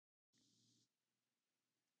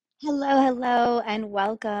Hello, hello, and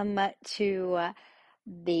welcome to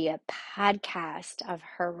the podcast of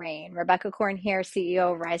Her Reign. Rebecca Corn here,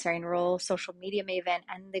 CEO of Rise, Reign, Rule, social media maven,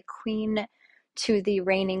 and the queen to the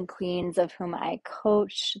reigning queens of whom I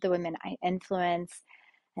coach, the women I influence,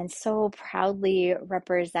 and so proudly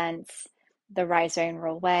represents the Rise, Reign,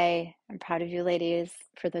 Rule way. I'm proud of you, ladies.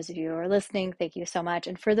 For those of you who are listening, thank you so much.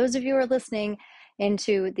 And for those of you who are listening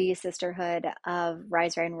into the sisterhood of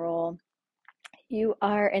Rise, Reign, Rule, you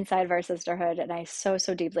are inside of our sisterhood, and I so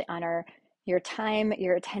deeply honor your time,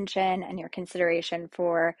 your attention, and your consideration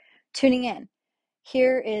for tuning in.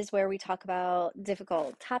 Here is where we talk about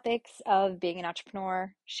difficult topics of being an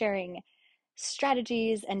entrepreneur, sharing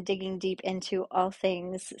strategies, and digging deep into all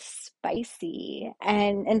things spicy.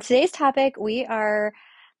 And in today's topic, we are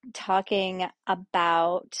talking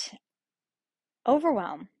about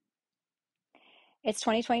overwhelm. It's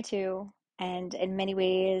 2022, and in many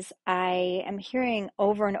ways, I am hearing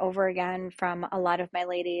over and over again from a lot of my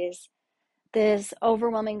ladies this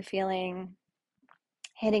overwhelming feeling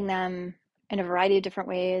hitting them in a variety of different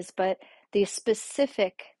ways. But the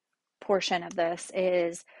specific portion of this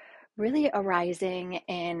is really arising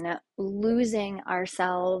in losing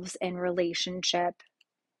ourselves in relationship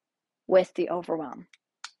with the overwhelm.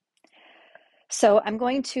 So I'm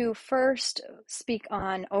going to first speak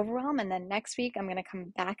on overwhelm, and then next week I'm going to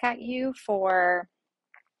come back at you for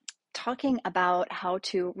talking about how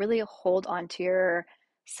to really hold on to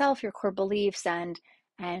yourself, your core beliefs,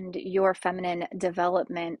 and your feminine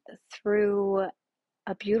development through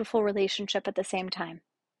a beautiful relationship at the same time.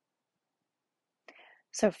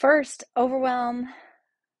 So first, overwhelm.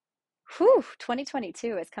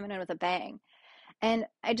 2022 is coming in with a bang. And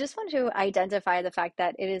I just want to identify the fact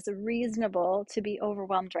that it is reasonable to be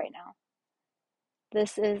overwhelmed right now.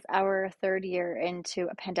 This is our third year into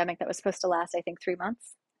a pandemic that was supposed to last, I think, 3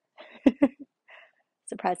 months.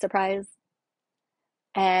 Surprise, surprise.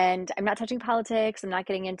 And I'm not touching politics. I'm not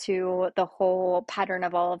getting into the whole pattern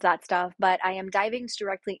of all of that stuff, but I am diving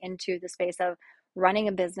directly into the space of running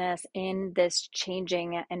a business in this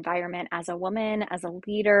changing environment as a woman, as a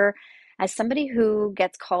leader, as somebody who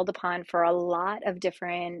gets called upon for a lot of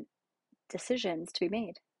different decisions to be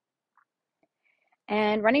made.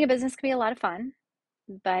 And running a business can be a lot of fun,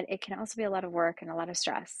 but it can also be a lot of work and a lot of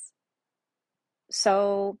stress.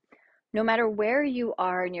 So, no matter where you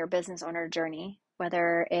are in your business owner journey,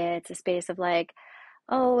 whether it's a space of like,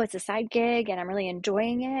 oh, it's a side gig and I'm really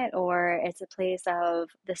enjoying it, or it's a place of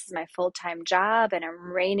this is my full-time job and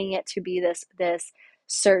I'm reining it to be this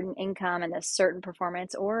certain income and this certain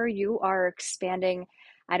performance, or you are expanding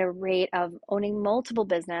at a rate of owning multiple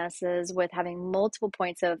businesses with having multiple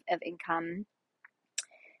points of income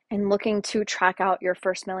and looking to track out your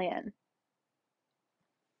first million.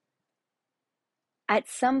 At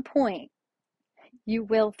some point, you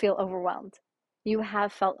will feel overwhelmed. You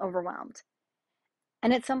have felt overwhelmed.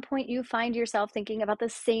 And at some point, you find yourself thinking about the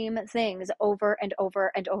same things over and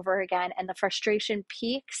over and over again. And the frustration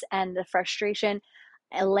peaks and the frustration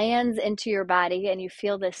lands into your body. And you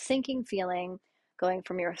feel this sinking feeling going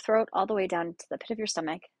from your throat all the way down to the pit of your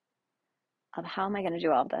stomach of how am I going to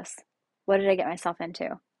do all this? What did I get myself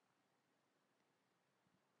into?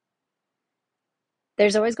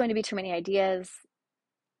 There's always going to be too many ideas,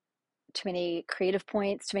 too many creative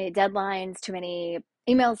points, too many deadlines, too many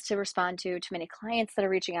emails to respond to, too many clients that are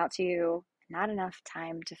reaching out to you, not enough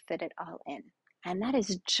time to fit it all in. And that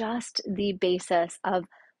is just the basis of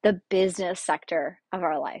the business sector of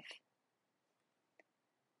our life.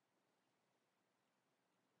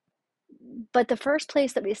 But the first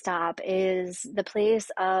place that we stop is the place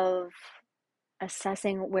of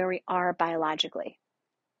assessing where we are biologically.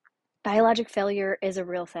 Biologic failure is a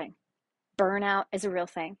real thing. Burnout is a real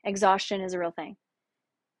thing. Exhaustion is a real thing.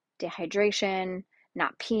 Dehydration,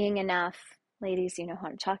 not peeing enough. Ladies, you know what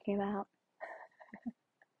I'm talking about.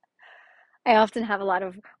 I often have a lot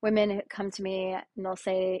of women come to me and they'll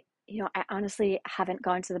say, I honestly haven't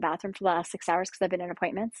gone to the bathroom for the last 6 hours because I've been in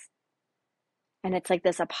appointments. And it's like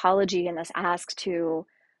this apology and this ask to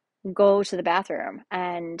go to the bathroom.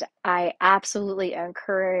 And I absolutely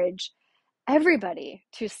encourage everybody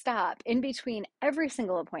to stop in between every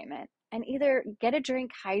single appointment and either get a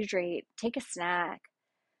drink, hydrate, take a snack,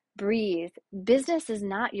 breathe. Business is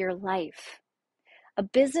not your life. A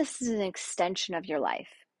business is an extension of your life.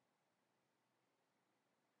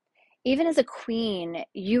 Even as a queen,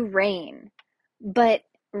 you reign, but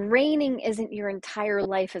reigning isn't your entire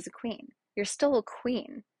life as a queen. You're still a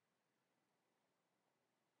queen,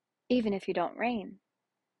 even if you don't reign,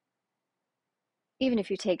 even if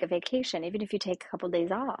you take a vacation, even if you take a couple of days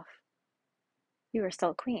off, you are still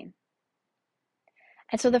a queen.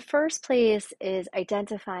 And so the first place is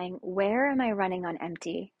identifying, where am I running on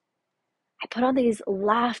empty? I put all these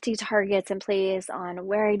lofty targets in place on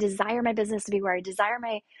where I desire my business to be, where I desire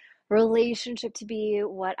my relationship to be,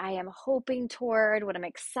 what I am hoping toward, what I'm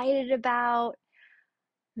excited about.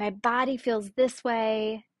 My body feels this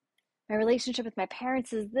way. My relationship with my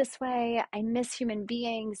parents is this way. I miss human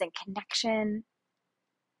beings and connection.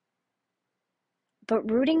 But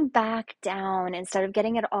rooting back down instead of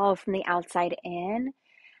getting it all from the outside in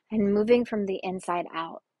and moving from the inside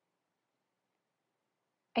out.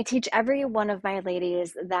 I teach every one of my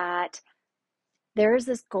ladies that there is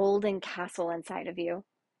this golden castle inside of you,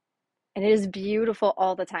 and it is beautiful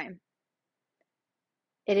all the time.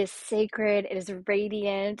 It is sacred, it is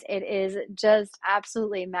radiant, it is just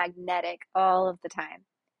absolutely magnetic all of the time.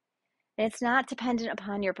 And it's not dependent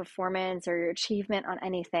upon your performance or your achievement on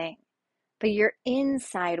anything, but your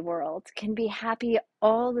inside world can be happy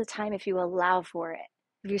all the time if you allow for it,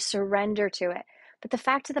 if you surrender to it. But the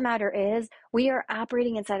fact of the matter is, we are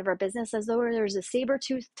operating inside of our business as though there's a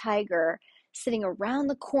saber-toothed tiger sitting around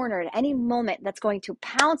the corner at any moment that's going to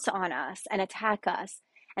pounce on us and attack us.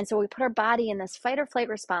 And so we put our body in this fight or flight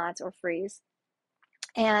response or freeze,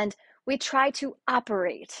 and we try to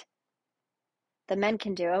operate. The men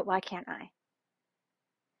can do it. Why can't I?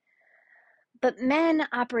 But men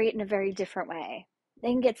operate in a very different way. They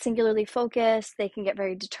can get singularly focused, they can get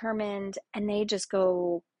very determined, and they just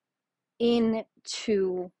go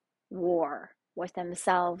into war with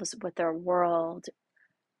themselves, with their world,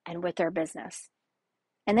 and with their business.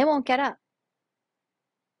 And they won't get up.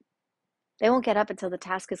 They won't get up until the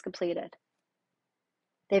task is completed.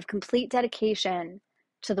 They have complete dedication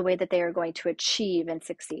to the way that they are going to achieve and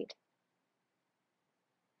succeed.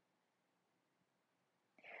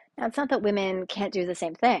 Now, it's not that women can't do the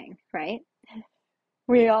same thing, right?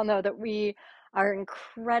 We all know that we are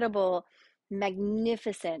incredible,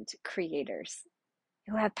 magnificent creators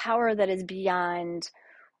who have power that is beyond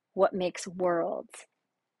what makes worlds.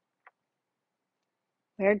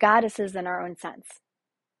 We're goddesses in our own sense.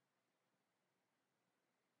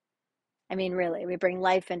 I mean, really, we bring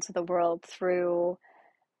life into the world through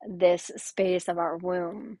this space of our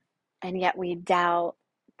womb, and yet we doubt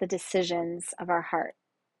the decisions of our heart.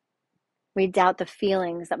 We doubt the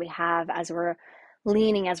feelings that we have as we're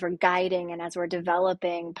leaning, as we're guiding, and as we're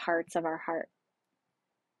developing parts of our heart.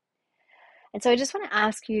 And so I just want to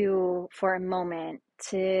ask you for a moment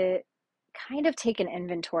to kind of take an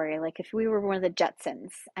inventory, like if we were one of the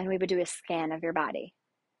Jetsons and we would do a scan of your body.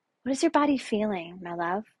 What is your body feeling, my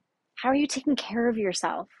love? How are you taking care of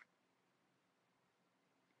yourself?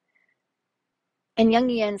 In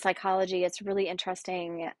Jungian psychology, it's a really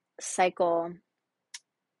interesting cycle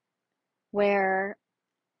where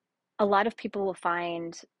a lot of people will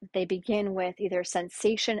find they begin with either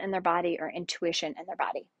sensation in their body or intuition in their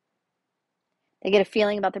body. They get a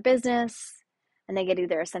feeling about their business and they get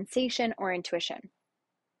either a sensation or intuition.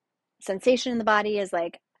 Sensation in the body is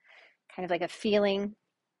like kind of like a feeling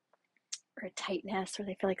or a tightness, or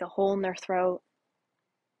they feel like a hole in their throat.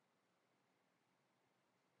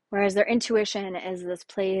 Whereas their intuition is this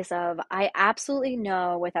place of, I absolutely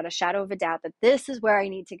know without a shadow of a doubt that this is where I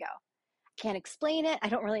need to go. I can't explain it. I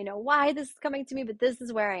don't really know why this is coming to me, but this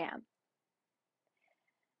is where I am.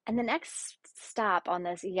 And the next stop on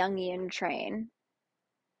this Jungian train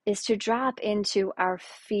is to drop into our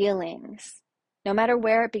feelings, no matter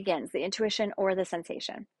where it begins, the intuition or the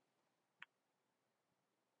sensation.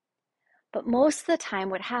 But most of the time,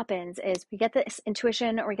 what happens is we get this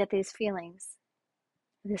intuition or we get these feelings,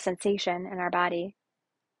 the sensation in our body,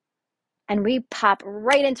 and we pop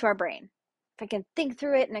right into our brain. If I can think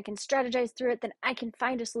through it and I can strategize through it, then I can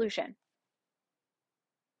find a solution.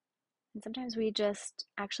 And sometimes we just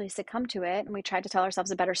actually succumb to it and we try to tell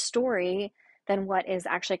ourselves a better story than what is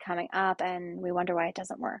actually coming up, and we wonder why it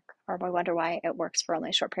doesn't work, or we wonder why it works for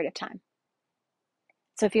only a short period of time.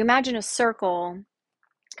 So if you imagine a circle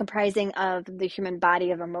comprising of the human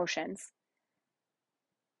body of emotions,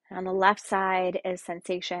 and on the left side is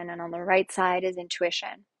sensation, and on the right side is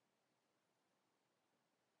intuition.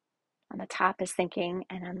 On the top is thinking,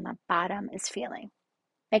 and on the bottom is feeling.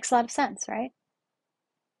 Makes a lot of sense, right?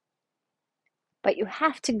 But you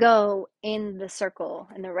have to go in the circle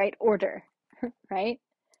in the right order, right?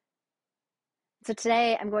 So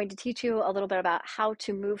today I'm going to teach you a little bit about how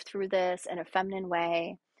to move through this in a feminine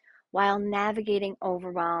way while navigating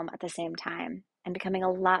overwhelm at the same time and becoming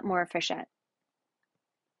a lot more efficient.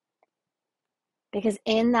 Because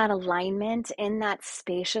in that alignment, in that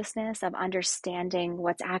spaciousness of understanding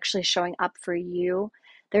what's actually showing up for you,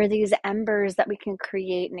 there are these embers that we can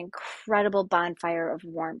create an incredible bonfire of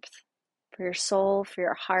warmth for your soul, for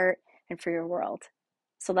your heart, and for your world.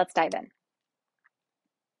 So let's dive in.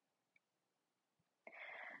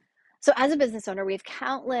 So as a business owner, we have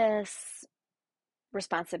countless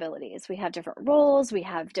responsibilities. We have different roles, we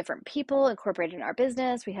have different people incorporated in our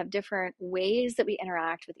business, we have different ways that we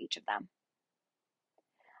interact with each of them.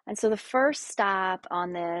 And so the first stop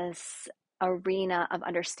on this arena of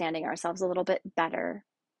understanding ourselves a little bit better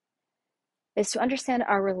is to understand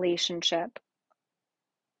our relationship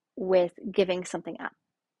with giving something up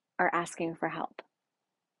or asking for help.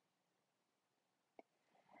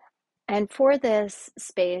 And for this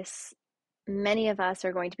space, many of us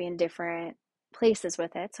are going to be in different places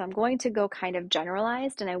with it. So I'm going to go kind of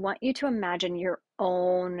generalized, and I want you to imagine your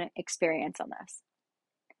own experience on this.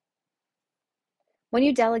 When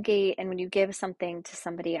you delegate and when you give something to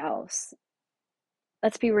somebody else,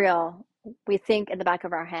 let's be real. We think in the back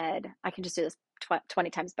of our head, I can just do this 20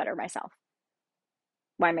 times better myself.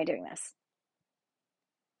 Why am I doing this?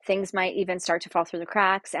 Things might even start to fall through the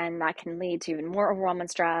cracks, and that can lead to even more overwhelm and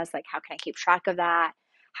stress. Like, how can I keep track of that?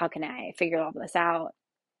 How can I figure all this out?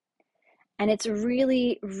 And it's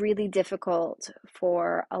really, really difficult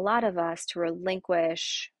for a lot of us to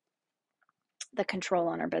relinquish the control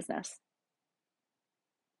on our business.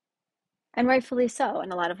 And rightfully so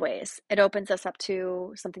in a lot of ways. It opens us up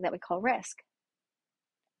to something that we call risk.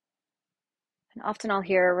 And often I'll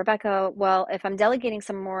hear, Rebecca, well, if I'm delegating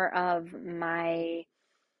some more of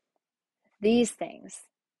these things,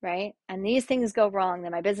 right? And these things go wrong,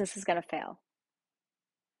 then my business is going to fail.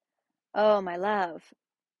 Oh, my love,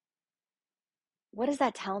 what does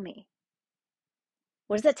that tell me?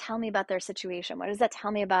 What does that tell me about their situation? What does that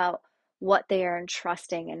tell me about what they are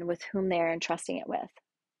entrusting and with whom they are entrusting it with?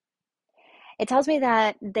 It tells me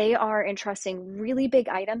that they are entrusting really big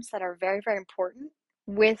items that are very, very important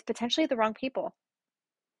with potentially the wrong people.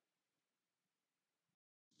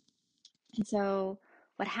 And so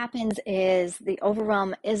what happens is the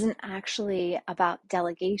overwhelm isn't actually about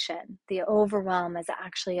delegation. The overwhelm is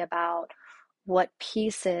actually about what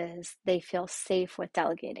pieces they feel safe with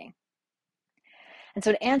delegating. And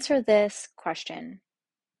so to answer this question,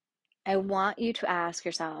 I want you to ask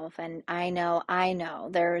yourself, and I know,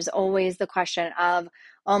 there's always the question of,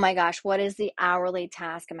 oh my gosh, what is the hourly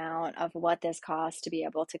task amount of what this costs to be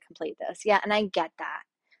able to complete this? Yeah, and I get that.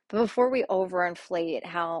 But before we overinflate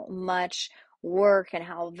how much work and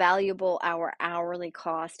how valuable our hourly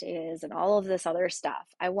cost is and all of this other stuff,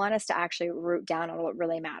 I want us to actually root down on what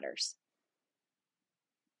really matters.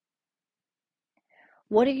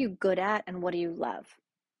 What are you good at and what do you love?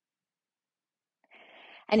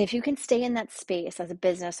 And if you can stay in that space as a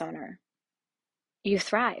business owner, you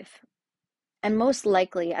thrive. And most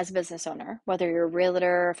likely, as a business owner, whether you're a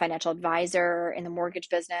realtor, financial advisor, in the mortgage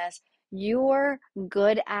business, you're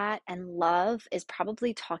good at and love is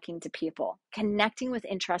probably talking to people, connecting with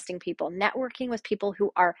interesting people, networking with people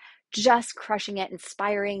who are just crushing it,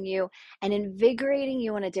 inspiring you, and invigorating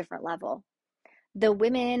you on a different level. The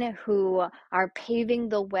women who are paving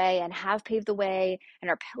the way and have paved the way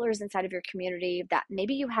and are pillars inside of your community that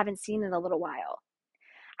maybe you haven't seen in a little while.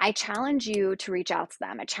 I challenge you to reach out to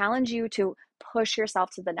them. I challenge you to push yourself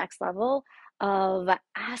to the next level of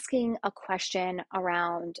asking a question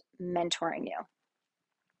around mentoring you.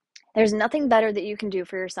 There's nothing better that you can do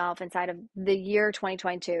for yourself inside of the year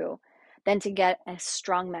 2022 than to get a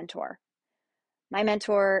strong mentor. My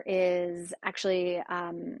mentor is actually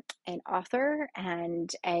an author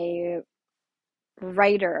and a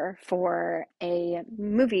writer for a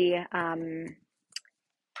movie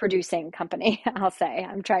producing company, I'll say.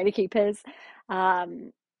 I'm trying to keep his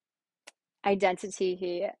um,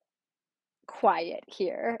 identity quiet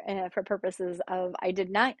here for purposes of I did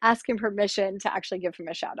not ask him permission to actually give him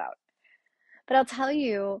a shout out. But I'll tell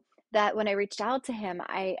you that when I reached out to him,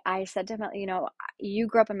 I said to him, you know, you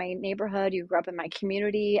grew up in my neighborhood, you grew up in my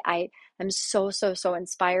community. I am so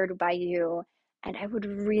inspired by you. And I would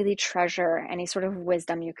really treasure any sort of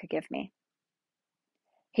wisdom you could give me.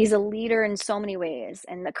 He's a leader in so many ways,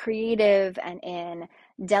 in the creative and in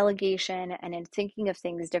delegation and in thinking of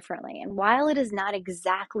things differently. And while it is not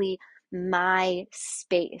exactly my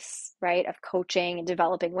space, right, of coaching and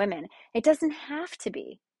developing women, it doesn't have to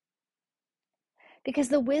be because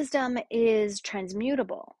the wisdom is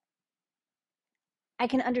transmutable. I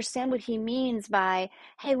can understand what he means by,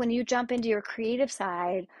 hey, when you jump into your creative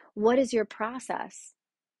side, what is your process?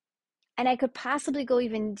 And I could possibly go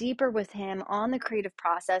even deeper with him on the creative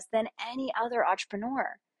process than any other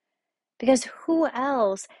entrepreneur. Because who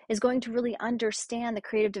else is going to really understand the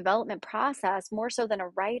creative development process more so than a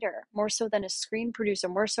writer, more so than a screen producer,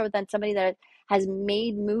 more so than somebody that has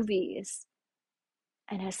made movies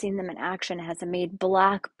and has seen them in action, has made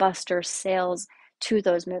blockbuster sales to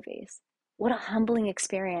those movies? What a humbling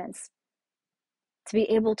experience to be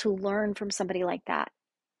able to learn from somebody like that.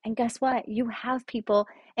 And guess what? You have people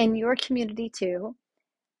in your community too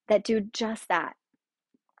that do just that.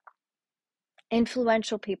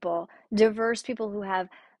 Influential people, diverse people who have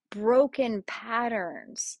broken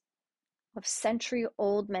patterns of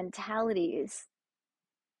century-old mentalities,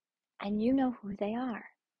 and you know who they are.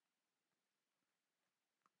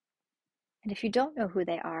 And if you don't know who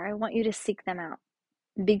they are, I want you to seek them out.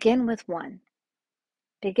 Begin with one.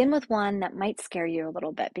 Begin with one that might scare you a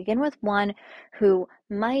little bit. Begin with one who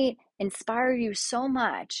might inspire you so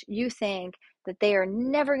much you think that they are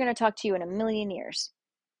never going to talk to you in a million years.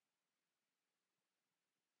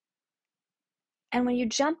 And when you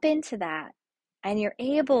jump into that and you're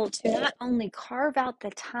able to not only carve out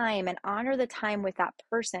the time and honor the time with that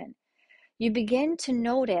person, you begin to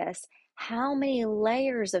notice how many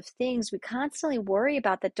layers of things we constantly worry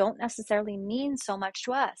about that don't necessarily mean so much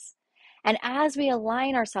to us. And as we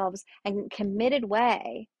align ourselves in a committed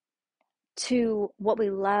way to what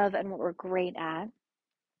we love and what we're great at,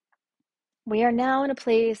 we are now in a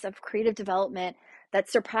place of creative development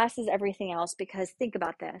that surpasses everything else, because think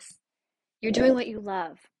about this. You're doing what you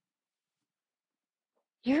love.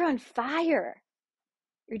 You're on fire.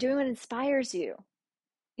 You're doing what inspires you.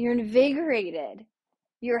 You're invigorated.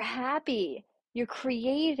 You're happy. You're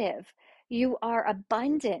creative. You are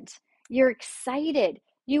abundant. You're excited.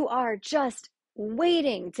 You are just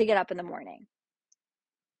waiting to get up in the morning.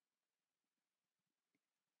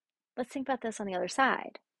 Let's think about this on the other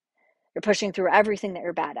side. You're pushing through everything that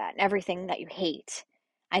you're bad at and everything that you hate,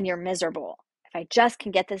 and you're miserable. If I just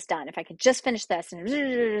can get this done, if I can just finish this, and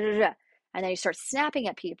then you start snapping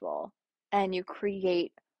at people and you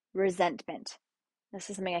create resentment.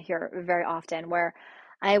 This is something I hear very often, where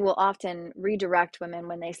I will often redirect women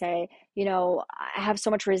when they say, I have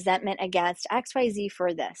so much resentment against XYZ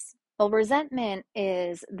for this. Well, resentment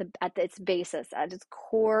is at its basis, at its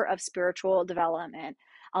core of spiritual development,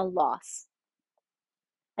 a loss.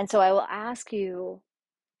 And so I will ask you,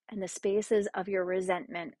 in the spaces of your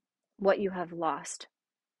resentment, what you have lost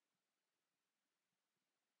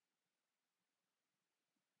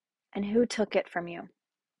and who took it from you.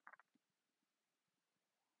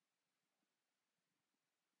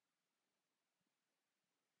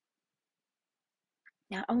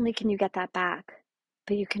 Not only can you get that back,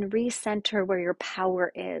 but you can recenter where your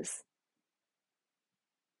power is.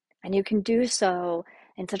 And you can do so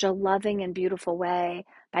in such a loving and beautiful way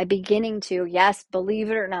by beginning to, yes, believe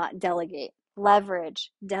it or not, delegate,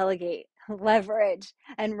 leverage, delegate, leverage,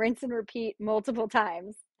 and rinse and repeat multiple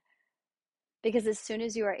times. Because as soon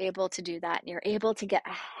as you are able to do that, and you're able to get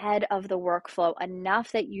ahead of the workflow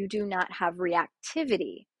enough that you do not have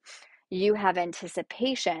reactivity, you have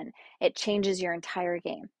anticipation, it changes your entire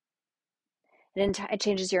game. It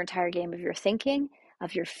changes your entire game of your thinking,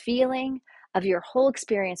 of your feeling, of your whole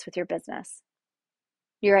experience with your business.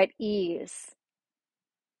 You're at ease,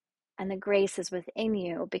 and the grace is within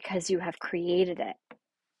you because you have created it.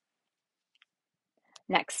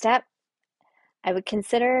 Next step, I would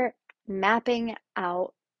consider mapping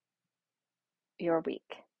out your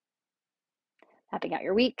week. Mapping out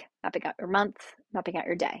your week, mapping out your month, mapping out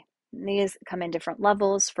your day. And these come in different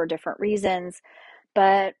levels for different reasons,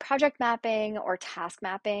 but project mapping or task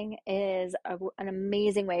mapping is an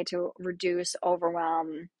amazing way to reduce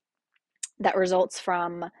overwhelm that results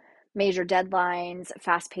from major deadlines,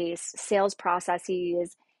 fast-paced sales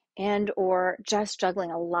processes, and or just juggling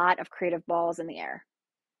a lot of creative balls in the air.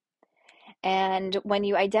 And when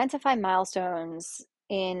you identify milestones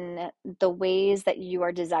in the ways that you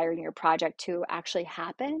are desiring your project to actually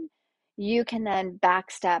happen, you can then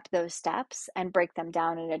backstep those steps and break them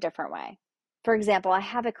down in a different way. For example, I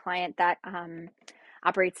have a client that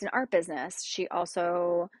operates an art business. She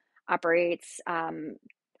also operates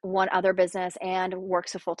one other business and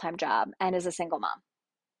works a full-time job and is a single mom.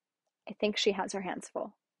 I think she has her hands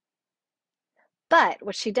full. But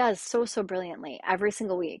what she does so brilliantly every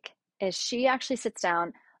single week is she actually sits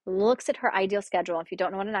down, looks at her ideal schedule. If you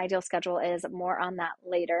don't know what an ideal schedule is, more on that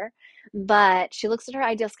later. But she looks at her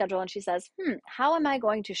ideal schedule and she says, how am I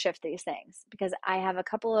going to shift these things? Because I have a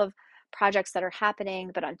couple of projects that are happening,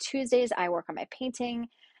 but on Tuesdays I work on my painting,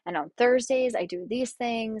 and on Thursdays I do these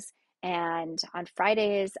things, and on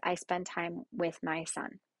Fridays I spend time with my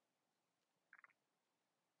son.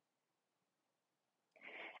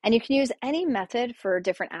 And you can use any method for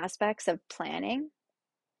different aspects of planning,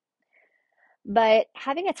 but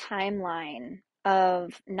having a timeline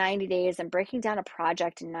of 90 days and breaking down a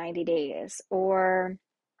project in 90 days, or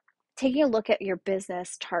taking a look at your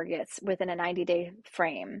business targets within a 90-day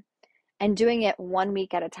frame and doing it 1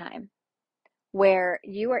 week at a time, where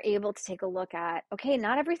you are able to take a look at, okay,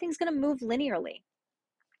 not everything's going to move linearly.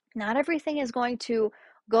 Not everything is going to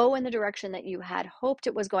go in the direction that you had hoped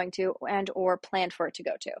it was going to and or planned for it to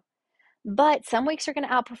go to. But some weeks are going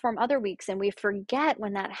to outperform other weeks, and we forget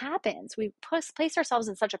when that happens. We place ourselves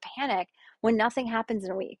in such a panic when nothing happens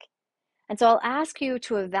in a week. And so I'll ask you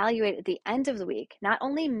to evaluate at the end of the week, not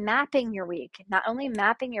only mapping your week, not only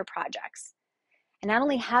mapping your projects, and not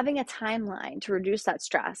only having a timeline to reduce that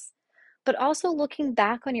stress, but also looking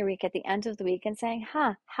back on your week at the end of the week and saying,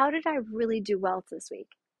 how did I really do well this week?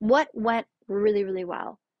 What went really, really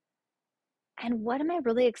well? And what am I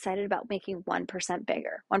really excited about making 1%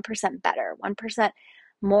 bigger, 1% better, 1%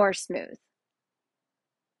 more smooth?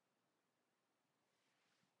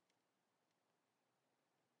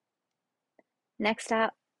 Next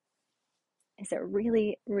up is a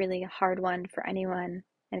really, really hard one for anyone,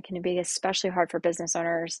 and it can be especially hard for business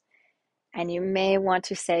owners. And you may want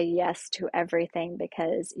to say yes to everything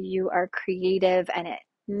because you are creative, and it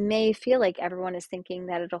may feel like everyone is thinking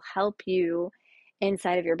that it'll help you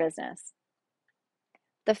inside of your business.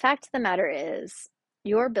 The fact of the matter is,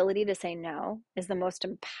 your ability to say no is the most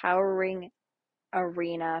empowering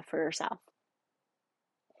arena for yourself.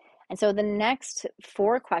 And so the next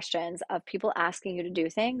 4 questions of people asking you to do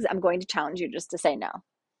things, I'm going to challenge you just to say no.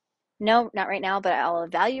 No, not right now, but I'll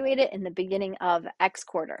evaluate it in the beginning of X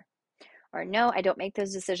quarter. Or no, I don't make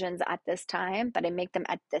those decisions at this time, but I make them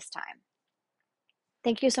at this time.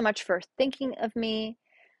 Thank you so much for thinking of me.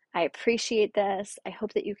 I appreciate this. I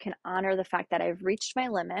hope that you can honor the fact that I've reached my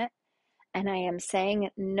limit and I am saying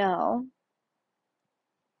no.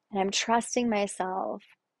 And I'm trusting myself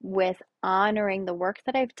with honoring the work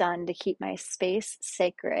that I've done to keep my space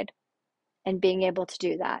sacred and being able to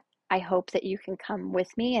do that. I hope that you can come with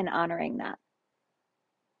me in honoring that.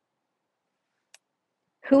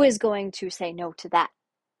 Who is going to say no to that?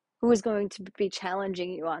 Who is going to be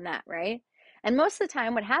challenging you on that, right? And most of the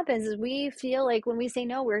time, what happens is we feel like when we say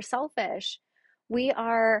no, we're selfish. We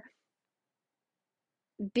are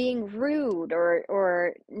being rude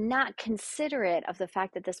or not considerate of the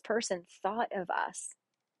fact that this person thought of us.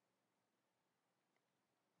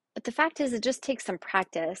 But the fact is, it just takes some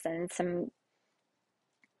practice and some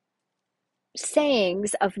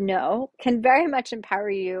sayings of no can very much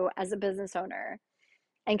empower you as a business owner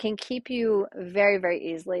and can keep you very,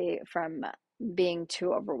 very easily from being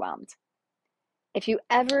too overwhelmed. If you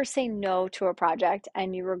ever say no to a project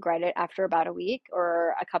and you regret it after about a week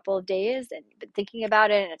or a couple of days and you've been thinking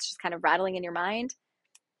about it and it's just kind of rattling in your mind,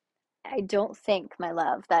 I don't think, my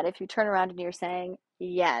love, that if you turn around and you're saying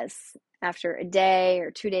yes after a day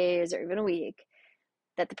or 2 days or even a week,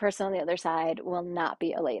 that the person on the other side will not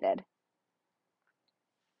be elated.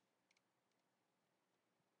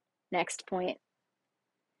 Next point.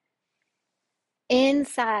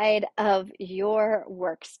 Inside of your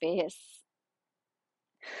workspace,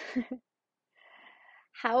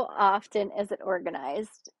 how often is it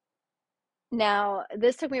organized? Now,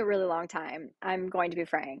 this took me a really long time. I'm going to be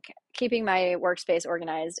frank. Keeping my workspace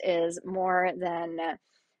organized is more than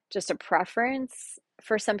just a preference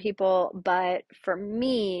for some people, but for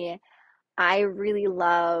me, I really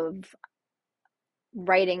love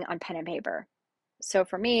writing on pen and paper. So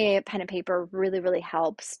for me, pen and paper really, really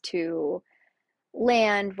helps to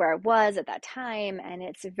land where I was at that time, and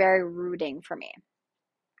it's very rooting for me.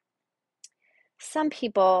 Some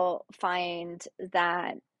people find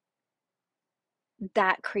that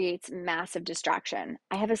that creates massive distraction.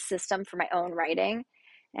 I have a system for my own writing,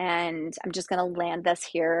 and I'm just going to land this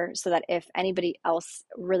here so that if anybody else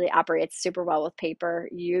really operates super well with paper,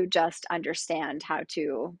 you just understand how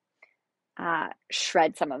to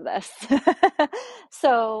shred some of this.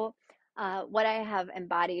 So, what I have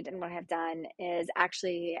embodied and what I have done is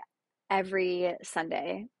actually every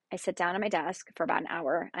Sunday, I sit down at my desk for about an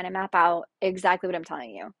hour and I map out exactly what I'm telling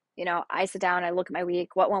you. You know, I sit down, I look at my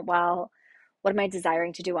week, what went well, what am I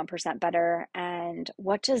desiring to do 1% better, and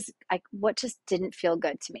what just didn't feel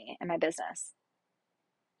good to me in my business.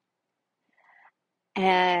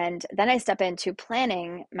 And then I step into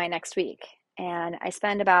planning my next week. And I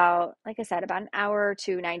spend about, like I said, about an hour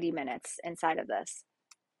to 90 minutes inside of this.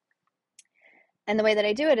 And the way that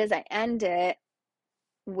I do it is I end it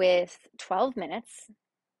with 12 minutes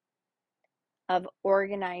of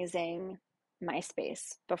organizing my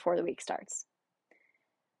space before the week starts.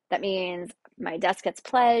 That means my desk gets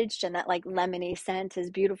pledged and that like lemony scent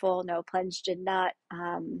is beautiful. No, Pledge did not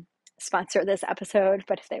sponsor this episode,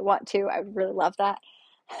 but if they want to, I would really love that.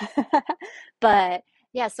 But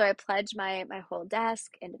yeah, so I pledge my whole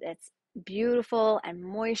desk and it's beautiful and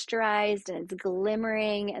moisturized and it's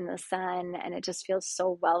glimmering in the sun and it just feels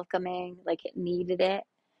so welcoming, like it needed it.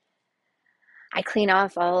 I clean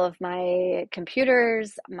off all of my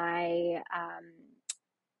computers, my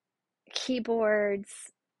keyboards,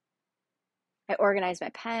 I organize my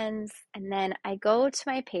pens, and then I go to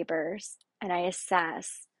my papers and I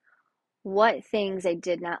assess what things I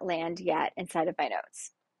did not land yet inside of my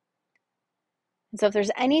notes. And so if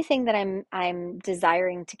there's anything that I'm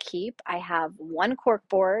desiring to keep, I have one cork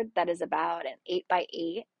board that is about an 8 by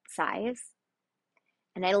 8 size,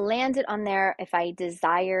 and I land it on there if I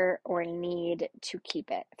desire or need to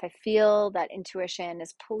keep it. If I feel that intuition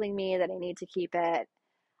is pulling me that I need to keep it,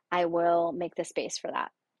 I will make the space for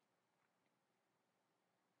that.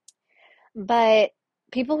 But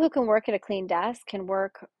people who can work at a clean desk can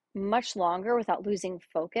work much longer without losing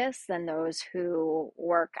focus than those who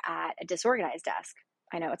work at a disorganized desk.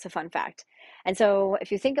 I know it's a fun fact. And so,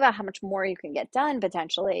 if you think about how much more you can get done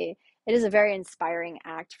potentially, it is a very inspiring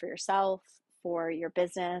act for yourself, for your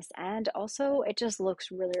business, and also it just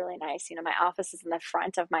looks really, really nice. My office is in the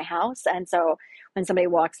front of my house. And so, when somebody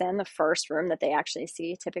walks in, the first room that they actually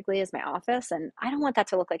see typically is my office. And I don't want that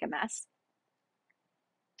to look like a mess.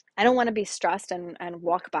 I don't want to be stressed and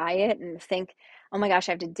walk by it and think, oh my gosh,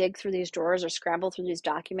 I have to dig through these drawers or scramble through these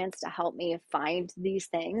documents to help me find these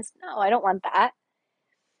things. No, I don't want that.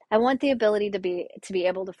 I want the ability to be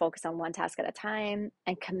able to focus on one task at a time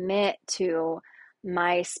and commit to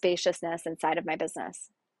my spaciousness inside of my business.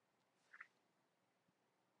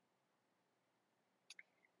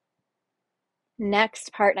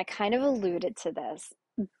 Next part, and I kind of alluded to this,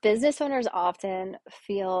 business owners often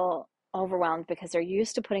feel overwhelmed because they're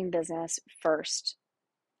used to putting business first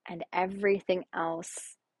and everything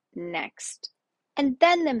else next, and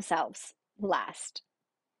then themselves last.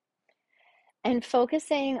 And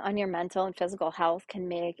focusing on your mental and physical health can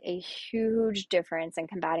make a huge difference in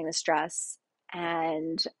combating the stress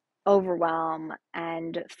and overwhelm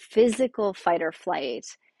and physical fight or flight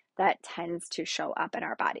that tends to show up in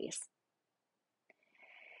our bodies.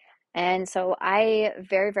 And so I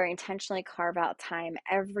very, very intentionally carve out time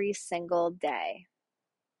every single day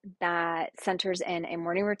that centers in a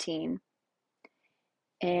morning routine,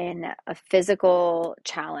 in a physical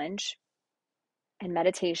challenge and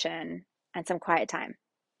meditation and some quiet time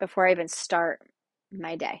before I even start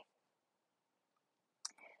my day.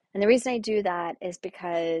 And the reason I do that is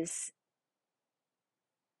because,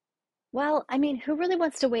 well, I mean, who really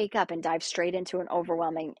wants to wake up and dive straight into an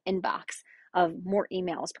overwhelming inbox of more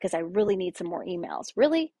emails because I really need some more emails?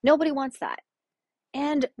 Really? Nobody wants that.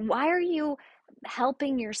 And why are you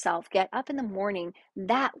helping yourself get up in the morning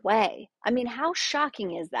that way? I mean, how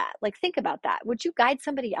shocking is that? Like, think about that. Would you guide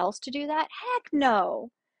somebody else to do that? Heck no.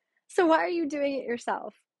 So why are you doing it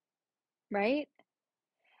yourself? Right?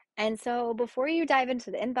 And so before you dive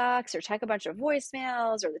into the inbox or check a bunch of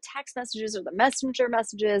voicemails or the text messages or the messenger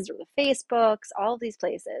messages or the Facebooks, all these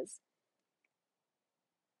places,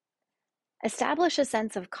 establish a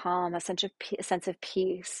sense of calm, a sense of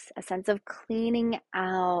peace, a sense of cleaning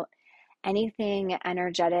out anything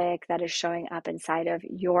energetic that is showing up inside of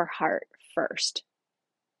your heart first.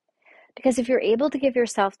 Because if you're able to give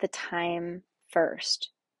yourself the time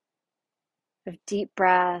first, of deep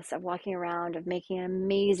breaths, of walking around, of making an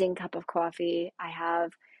amazing cup of coffee. I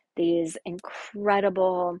have these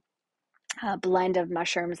incredible blend of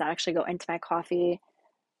mushrooms that actually go into my coffee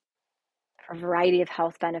for a variety of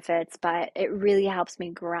health benefits, but it really helps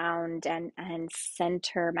me ground and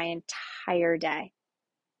center my entire day.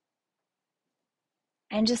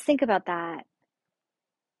 And just think about that.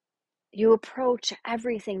 You approach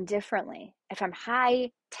everything differently. If I'm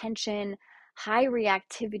high tension, high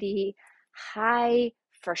reactivity, high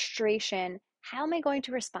frustration, how am I going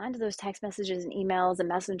to respond to those text messages and emails and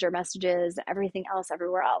messenger messages, everything else,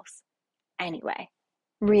 everywhere else? Anyway,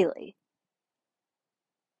 really,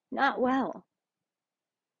 not well.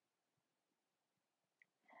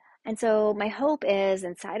 And so, my hope is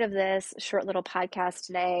inside of this short little podcast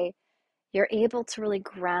today, you're able to really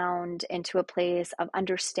ground into a place of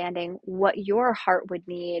understanding what your heart would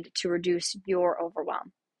need to reduce your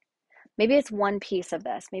overwhelm. Maybe it's one piece of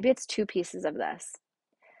this, maybe it's two pieces of this,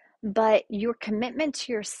 but your commitment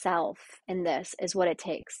to yourself in this is what it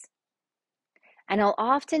takes. And I'll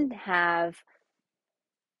often have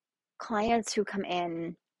clients who come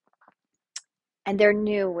in and they're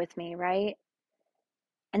new with me, right?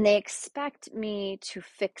 And they expect me to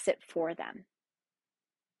fix it for them.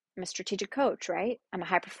 I'm a strategic coach, right? I'm a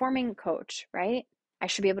high performing coach, right? I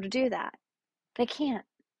should be able to do that. They can't.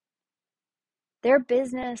 Their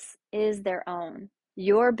business is their own.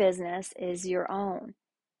 Your business is your own.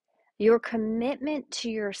 Your commitment to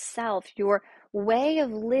yourself, your way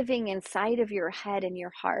of living inside of your head and your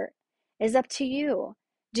heart is up to you.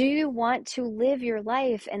 Do you want to live your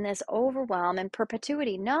life in this overwhelm and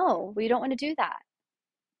perpetuity? No, we don't want to do that.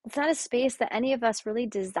 It's not a space that any of us really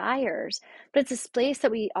desires, but it's a space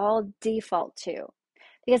that we all default to.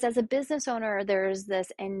 Because as a business owner, there's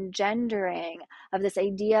this engendering of this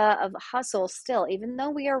idea of hustle still, even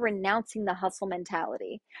though we are renouncing the hustle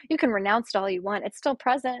mentality. You can renounce it all you want, it's still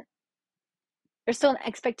present. There's still an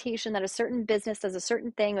expectation that a certain business does a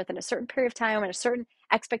certain thing within a certain period of time and a certain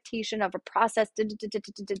expectation of a process.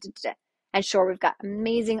 And sure, we've got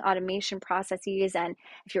amazing automation processes. And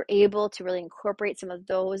if you're able to really incorporate some of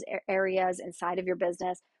those areas inside of your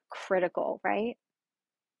business, critical, right?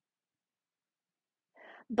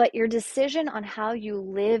 But your decision on how you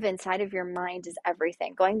live inside of your mind is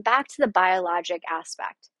everything. Going back to the biologic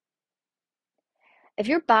aspect. If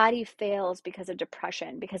your body fails because of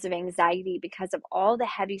depression, because of anxiety, because of all the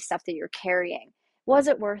heavy stuff that you're carrying, was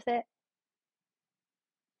it worth it?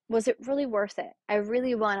 Was it really worth it? I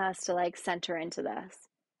really want us to like center into this.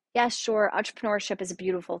 Yes, sure, entrepreneurship is a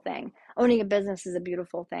beautiful thing. Owning a business is a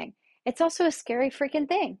beautiful thing. It's also a scary freaking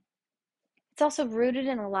thing. It's also rooted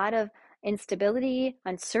in a lot of instability,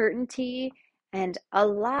 uncertainty, and a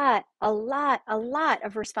lot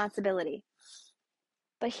of responsibility.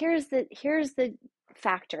 But here's the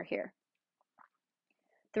factor here.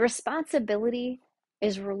 The responsibility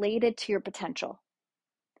is related to your potential.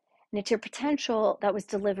 And it's your potential that was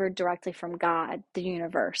delivered directly from God, the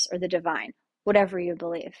universe, or the divine, whatever you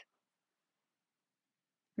believe.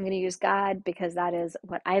 I'm going to use God because that is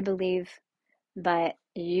what I believe, but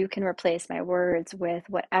you can replace my words with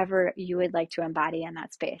whatever you would like to embody in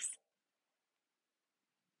that space.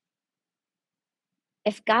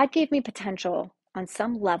 If God gave me potential on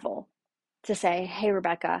some level to say, hey,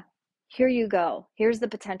 Rebecca, here you go, here's the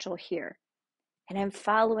potential here. And I'm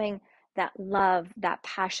following that love, that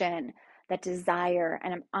passion, that desire,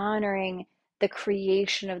 and I'm honoring the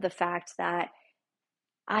creation of the fact that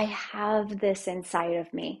I have this inside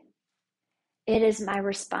of me. It is my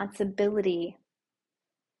responsibility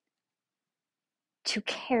to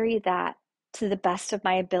carry that to the best of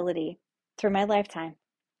my ability through my lifetime.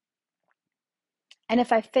 And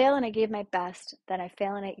if I fail and I gave my best, then I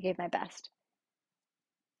fail and I gave my best.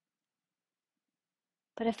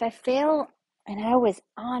 But if I fail and I was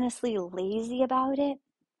honestly lazy about it,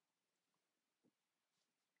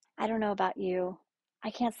 I don't know about you,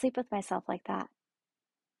 I can't sleep with myself like that.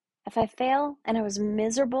 If I fail and I was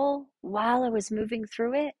miserable while I was moving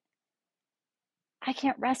through it, I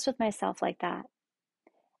can't rest with myself like that.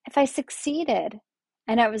 If I succeeded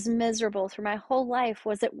and I was miserable through my whole life,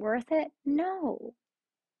 was it worth it? No.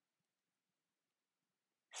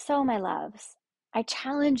 So, my loves, I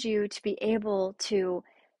challenge you to be able to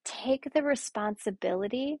take the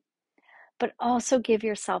responsibility, but also give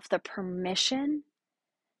yourself the permission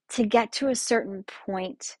to get to a certain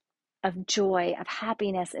point of joy, of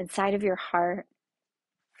happiness inside of your heart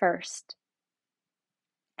first.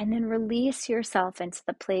 And then release yourself into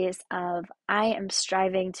the place of, I am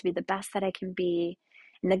striving to be the best that I can be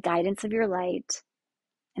in the guidance of your light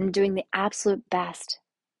and doing the absolute best.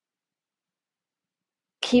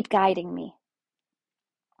 Keep guiding me.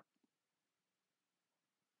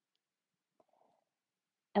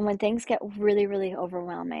 And when things get really, really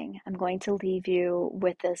overwhelming, I'm going to leave you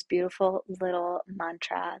with this beautiful little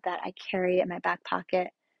mantra that I carry in my back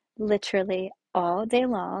pocket literally all day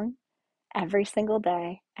long, every single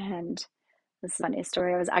day. And this is a funny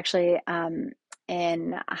story. I was actually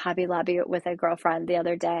in Hobby Lobby with a girlfriend the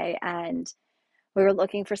other day, and we were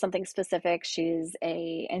looking for something specific. She's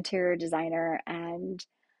a interior designer, and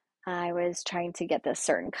I was trying to get this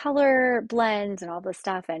certain color blend and all this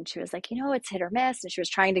stuff. And she was like, it's hit or miss. And she was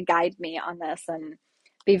trying to guide me on this and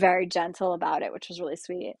be very gentle about it, which was really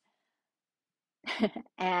sweet.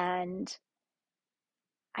 And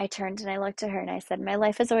I turned and I looked at her and I said, my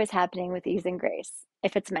life is always happening with ease and grace.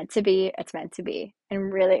 If it's meant to be, it's meant to be.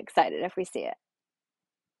 I'm really excited if we see it.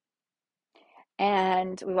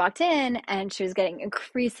 And we walked in and she was getting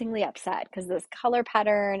increasingly upset because this color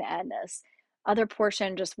pattern and this other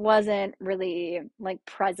portion just wasn't really like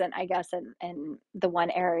present, I guess, in the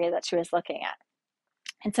one area that she was looking at.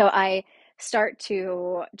 And so I start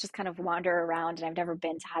to just kind of wander around, and I've never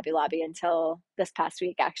been to Hobby Lobby until this past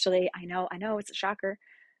week, actually. I know, it's a shocker.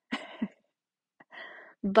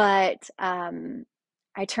 But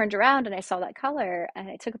I turned around and I saw that color and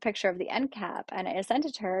I took a picture of the end cap and I sent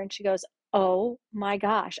it to her and she goes, oh my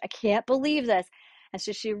gosh, I can't believe this. And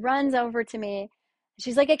so she runs over to me.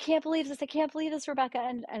 She's like, I can't believe this. I can't believe this, Rebecca.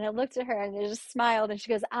 And I looked at her and I just smiled and she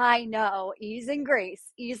goes, I know, ease and grace,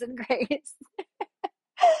 ease and grace.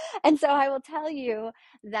 And so I will tell you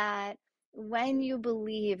that when you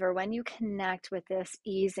believe or when you connect with this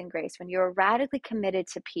ease and grace, when you're radically committed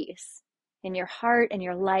to peace in your heart and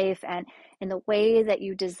your life and in the way that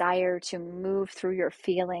you desire to move through your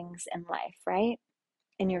feelings in life, right?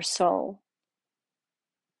 In your soul,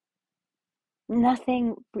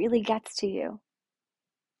 nothing really gets to you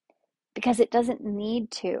because it doesn't need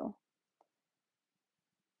to,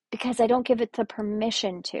 because I don't give it the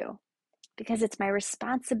permission to, because it's my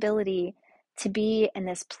responsibility to be in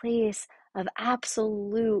this place of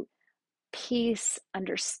absolute peace,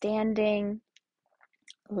 understanding,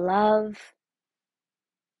 love.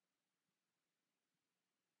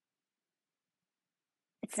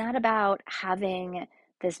 It's not about having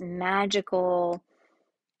this magical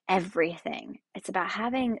everything. It's about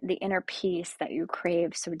having the inner peace that you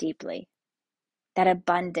crave so deeply, that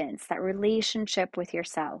abundance, that relationship with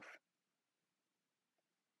yourself.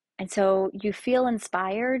 And so you feel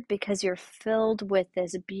inspired because you're filled with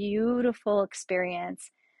this beautiful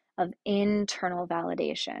experience of internal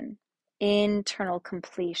validation, internal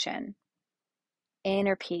completion,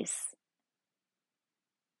 inner peace,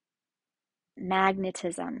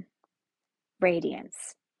 magnetism,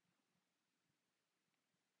 radiance.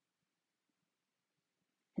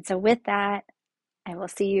 And so, with that, I will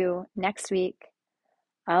see you next week.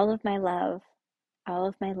 All of my love, all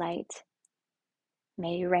of my light,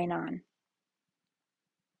 may you reign on.